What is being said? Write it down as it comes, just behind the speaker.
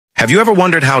Have you ever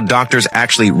wondered how doctors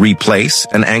actually replace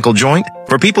an ankle joint?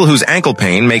 For people whose ankle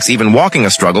pain makes even walking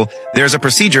a struggle, there's a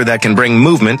procedure that can bring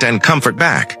movement and comfort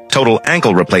back. Total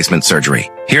ankle replacement surgery.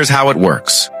 Here's how it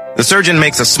works. The surgeon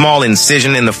makes a small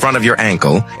incision in the front of your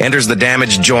ankle, enters the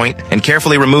damaged joint, and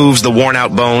carefully removes the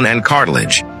worn-out bone and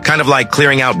cartilage, kind of like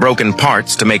clearing out broken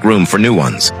parts to make room for new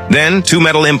ones. Then, 2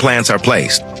 metal implants are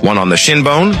placed, one on the shin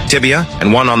bone, tibia,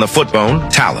 and one on the foot bone,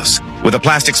 talus, with a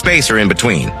plastic spacer in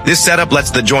between. This setup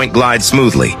lets the joint glide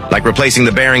smoothly, like replacing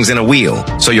the bearings in a wheel,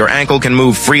 so your ankle can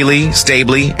move freely,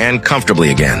 stably, and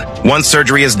comfortably again. Once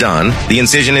surgery is done, the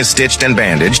incision is stitched and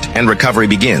bandaged, and recovery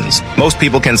begins. Most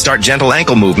people can start gentle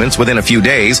ankle movements within a few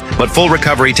days, but full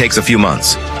recovery takes a few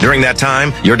months. During that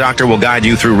time, your doctor will guide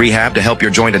you through rehab to help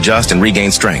your joint adjust and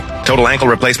regain strength. Total ankle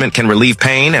replacement can relieve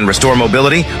pain and restore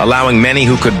mobility, allowing many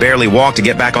who could barely walk to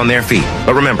get back on their feet.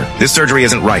 But remember, this surgery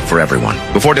isn't right for everyone.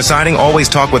 Before deciding, always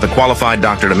talk with a qualified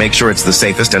doctor to make sure it's the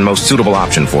safest and most suitable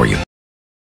option for you.